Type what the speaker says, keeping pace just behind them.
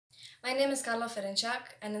My name is Karla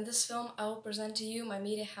Ferenčak, and in this film I will present to you my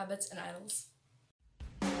media habits and idols.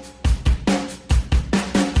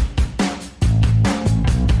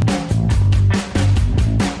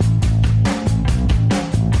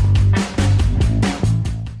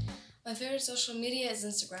 My favorite social media is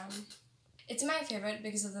Instagram. It's my favorite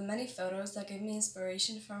because of the many photos that give me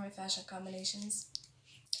inspiration for my fashion combinations.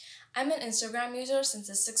 I'm an Instagram user since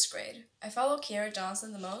the 6th grade. I follow Kiara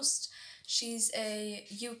Johnson the most. She's a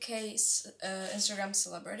UK Instagram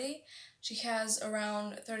celebrity. She has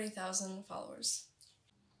around 30,000 followers.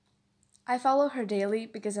 I follow her daily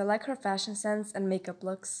because I like her fashion sense and makeup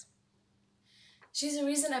looks. She's the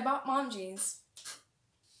reason I bought mom jeans.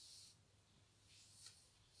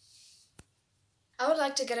 I would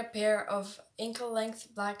like to get a pair of ankle-length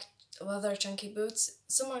black leather chunky boots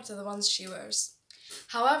similar to the ones she wears.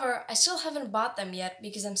 However, I still haven't bought them yet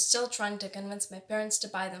because I'm still trying to convince my parents to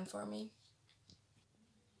buy them for me.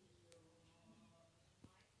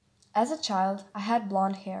 As a child, I had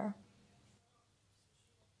blonde hair.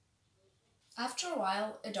 After a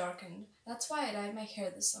while, it darkened. That's why I dyed my hair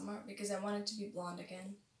this summer, because I wanted to be blonde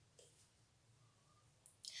again.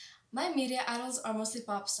 My media idols are mostly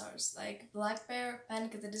pop stars, like Black Bear,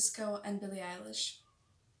 Panic at the Disco, and Billie Eilish.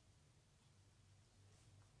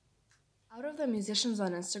 Out of the musicians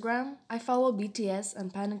on Instagram, I follow BTS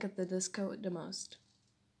and Panic at the Disco the most.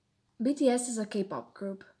 BTS is a K-pop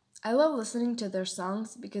group. I love listening to their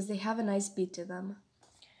songs because they have a nice beat to them.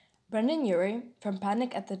 Brendan Urie from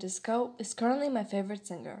Panic at the Disco is currently my favorite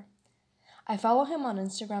singer. I follow him on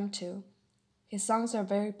Instagram too. His songs are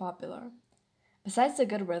very popular. Besides the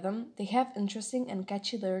good rhythm, they have interesting and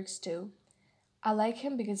catchy lyrics too. I like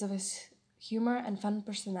him because of his humor and fun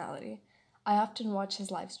personality. I often watch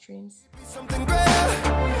his live streams. Something great,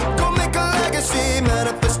 go make a legacy,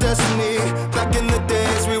 manifest destiny. Back in the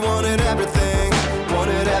days we wanted everything,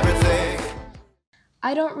 wanted everything.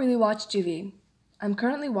 I don't really watch TV. I'm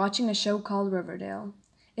currently watching a show called Riverdale.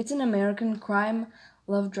 It's an American crime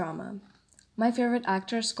love drama. My favorite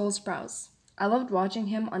actor is Cole Sprouse. I loved watching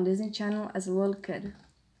him on Disney Channel as a little kid.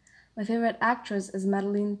 My favorite actress is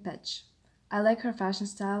Madeline Petch. I like her fashion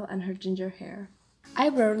style and her ginger hair. I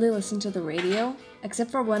rarely listen to the radio,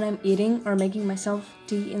 except for when I'm eating or making myself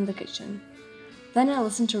tea in the kitchen. Then I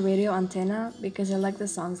listen to Radio Antenna because I like the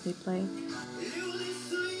songs they play.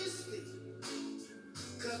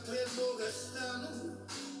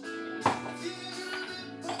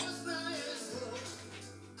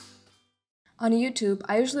 On YouTube,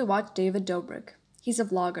 I usually watch David Dobrik. He's a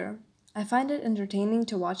vlogger. I find it entertaining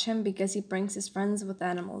to watch him because he pranks his friends with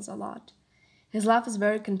animals a lot. His laugh is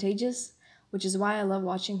very contagious, which is why I love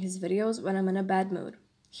watching his videos when I'm in a bad mood.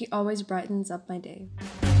 He always brightens up my day.